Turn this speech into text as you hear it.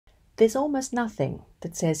There's almost nothing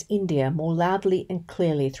that says India more loudly and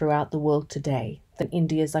clearly throughout the world today than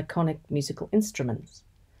India's iconic musical instruments.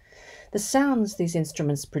 The sounds these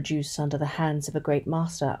instruments produce under the hands of a great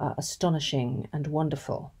master are astonishing and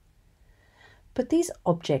wonderful. But these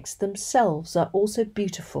objects themselves are also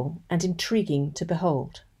beautiful and intriguing to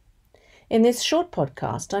behold. In this short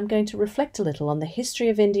podcast, I'm going to reflect a little on the history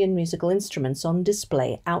of Indian musical instruments on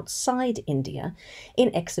display outside India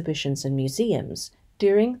in exhibitions and museums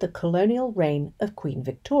during the colonial reign of Queen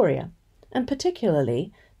Victoria, and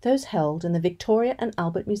particularly those held in the Victoria and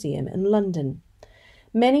Albert Museum in London.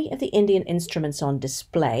 Many of the Indian instruments on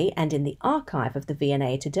display and in the archive of the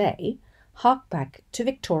V&A today hark back to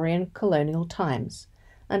Victorian colonial times,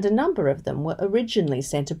 and a number of them were originally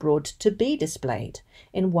sent abroad to be displayed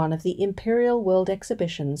in one of the Imperial World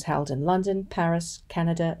Exhibitions held in London, Paris,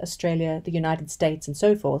 Canada, Australia, the United States, and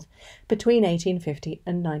so forth between 1850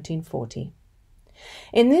 and 1940.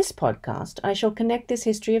 In this podcast, I shall connect this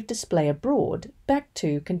history of display abroad back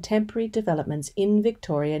to contemporary developments in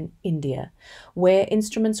Victorian India, where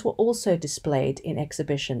instruments were also displayed in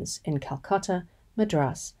exhibitions in Calcutta,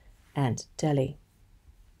 Madras, and Delhi.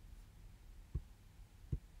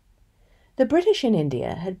 The British in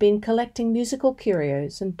India had been collecting musical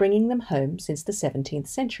curios and bringing them home since the 17th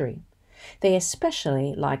century. They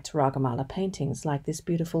especially liked Ragamala paintings like this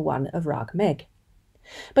beautiful one of Rag Megh.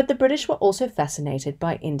 But the British were also fascinated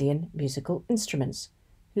by Indian musical instruments,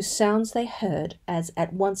 whose sounds they heard as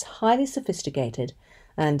at once highly sophisticated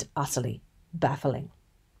and utterly baffling.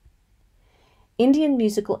 Indian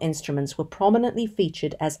musical instruments were prominently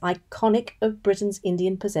featured as iconic of Britain's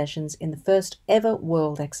Indian possessions in the first ever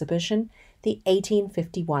World Exhibition, the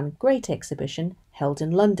 1851 Great Exhibition held in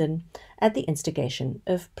London at the instigation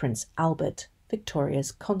of Prince Albert,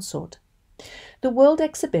 Victoria's consort. The World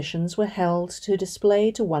Exhibitions were held to display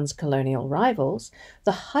to one's colonial rivals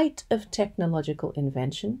the height of technological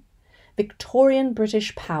invention, Victorian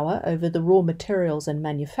British power over the raw materials and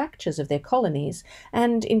manufactures of their colonies,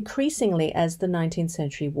 and increasingly as the 19th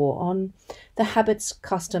century wore on, the habits,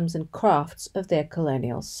 customs, and crafts of their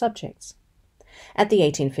colonial subjects. At the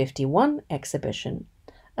 1851 exhibition,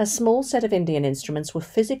 a small set of Indian instruments were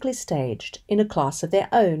physically staged in a class of their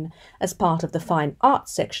own as part of the fine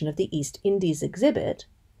arts section of the East Indies exhibit,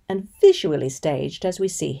 and visually staged, as we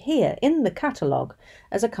see here in the catalogue,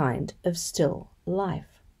 as a kind of still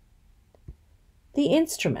life. The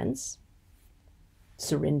instruments,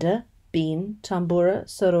 surinder, been, tambura,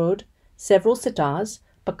 sarod, several sitars,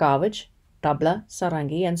 pakavach, tabla,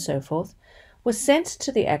 sarangi, and so forth, were sent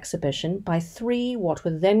to the exhibition by three what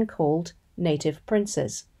were then called native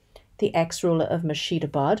princes, the ex-ruler of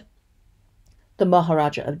Murshidabad, the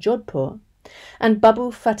Maharaja of Jaipur, and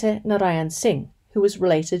Babu Fateh Narayan Singh, who was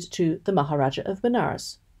related to the Maharaja of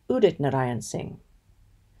Benares, Udit Narayan Singh.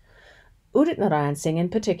 Udit Narayan Singh in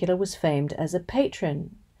particular was famed as a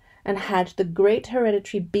patron and had the great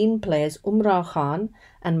hereditary bean players Umrao Khan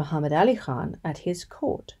and Muhammad Ali Khan at his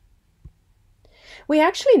court. We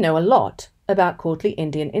actually know a lot about courtly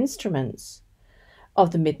Indian instruments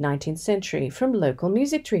of the mid-19th century from local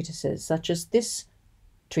music treatises, such as this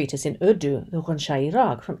treatise in Urdu, the Ghanshahi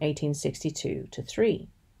Rag from 1862-3.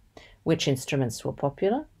 Which instruments were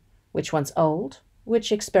popular, which ones old,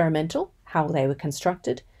 which experimental, how they were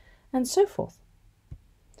constructed, and so forth.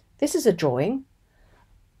 This is a drawing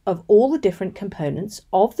of all the different components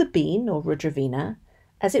of the bean or rudravina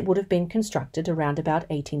as it would have been constructed around about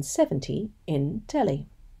 1870 in Delhi.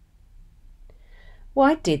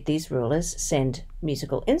 Why did these rulers send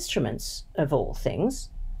musical instruments, of all things,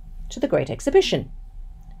 to the Great Exhibition?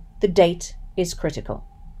 The date is critical.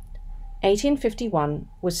 1851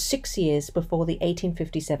 was 6 years before the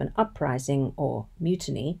 1857 uprising, or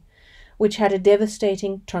mutiny, which had a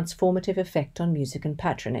devastating transformative effect on music and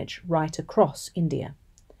patronage right across India.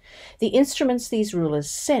 The instruments these rulers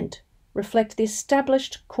sent reflect the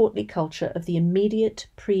established courtly culture of the immediate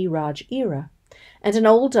pre-Raj era, and an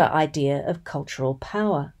older idea of cultural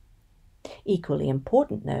power. Equally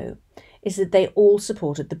important, though, is that they all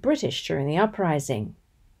supported the British during the uprising.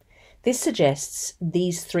 This suggests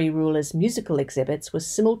these three rulers' musical exhibits were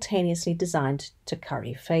simultaneously designed to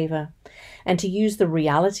curry favour and to use the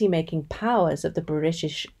reality-making powers of the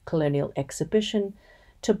British colonial exhibition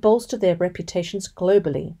to bolster their reputations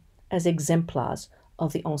globally as exemplars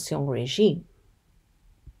of the Ancien Régime.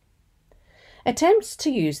 Attempts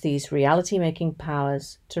to use these reality-making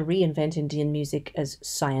powers to reinvent Indian music as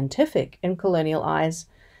scientific in colonial eyes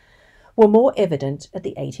were more evident at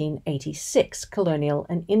the 1886 Colonial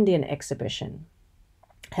and Indian Exhibition,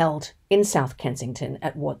 held in South Kensington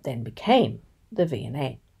at what then became the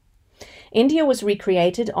V&A. India was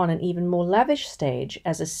recreated on an even more lavish stage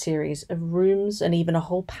as a series of rooms and even a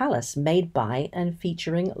whole palace made by and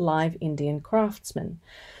featuring live Indian craftsmen,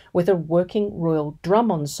 with a working royal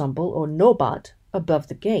drum ensemble or nobat above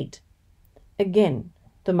the gate. Again,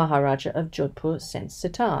 the Maharaja of Jaipur sent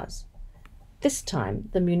sitars. This time,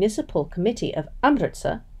 the Municipal Committee of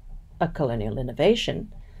Amritsar, a colonial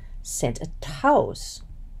innovation, sent a Taus.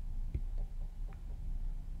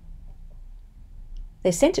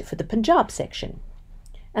 They sent it for the Punjab section,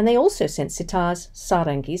 and they also sent sitars,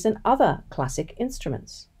 sarangis, and other classic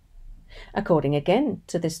instruments. According again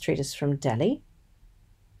to this treatise from Delhi,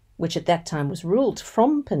 which at that time was ruled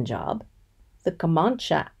from Punjab, the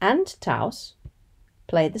Kamancha and Taus,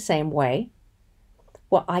 played the same way,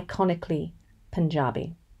 were iconically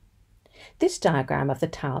Punjabi. This diagram of the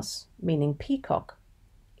Taus, meaning peacock,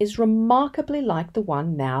 is remarkably like the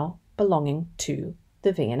one now belonging to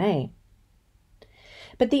the V&A.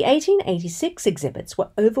 But the 1886 exhibits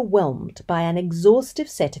were overwhelmed by an exhaustive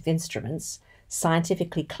set of instruments,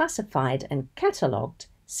 scientifically classified and catalogued,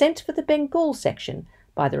 sent for the Bengal section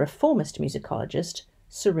by the reformist musicologist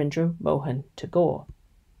Surendra Mohan Tagore.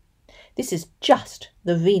 This is just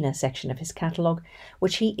the Veena section of his catalogue,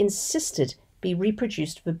 which he insisted be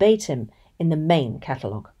reproduced verbatim in the main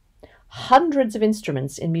catalogue. Hundreds of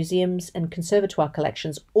instruments in museums and conservatoire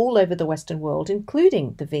collections all over the Western world,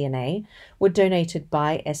 including the V&A, were donated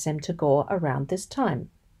by S.M. Tagore around this time.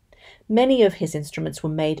 Many of his instruments were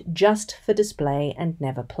made just for display and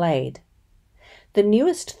never played. The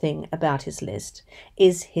newest thing about his list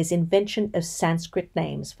is his invention of Sanskrit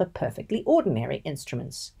names for perfectly ordinary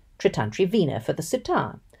instruments. Tritantri Veena for the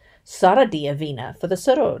sitar, Saradiya Veena for the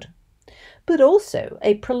sarod, but also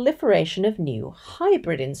a proliferation of new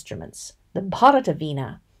hybrid instruments, the Bharata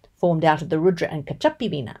Veena, formed out of the Rudra and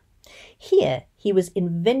Kachapi Veena. Here he was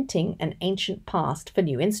inventing an ancient past for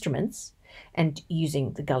new instruments and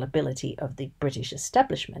using the gullibility of the British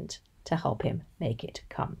establishment to help him make it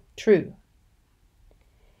come true.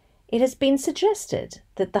 It has been suggested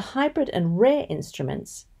that the hybrid and rare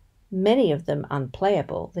instruments, many of them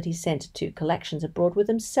unplayable, that he sent to collections abroad were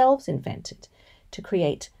themselves invented to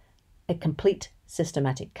create a complete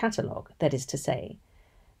systematic catalogue, that is to say,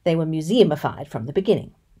 they were museumified from the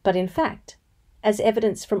beginning. But in fact, as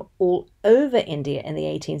evidence from all over India in the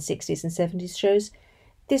 1860s and 70s shows,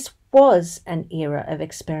 this was an era of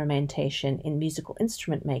experimentation in musical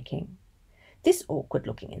instrument making. This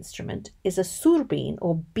awkward-looking instrument is a Sitar-been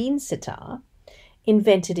or Bin-sitar,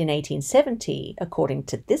 invented in 1870, according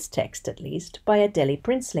to this text at least, by a Delhi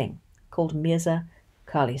princeling called Mirza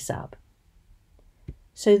Kali Sahib.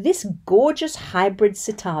 So this gorgeous hybrid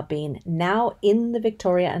Sitar-been, now in the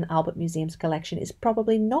Victoria and Albert Museum's collection, is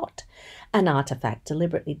probably not an artifact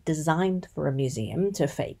deliberately designed for a museum to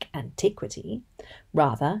fake antiquity.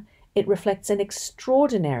 Rather, it reflects an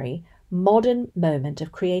extraordinary modern moment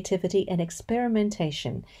of creativity and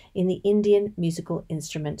experimentation in the Indian musical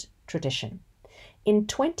instrument tradition. In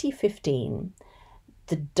 2015,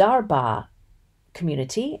 the Darbar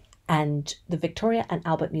community and the Victoria and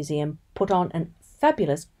Albert Museum put on an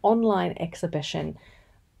fabulous online exhibition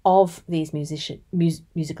of these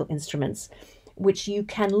musical instruments, which you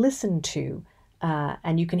can listen to,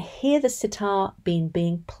 and you can hear the sitar-been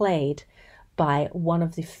being played by one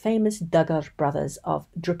of the famous Dagar brothers of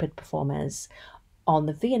Drupad performers on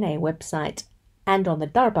the V&A website and on the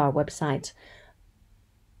Darbar website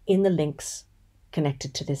in the links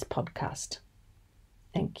connected to this podcast.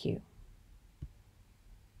 Thank you.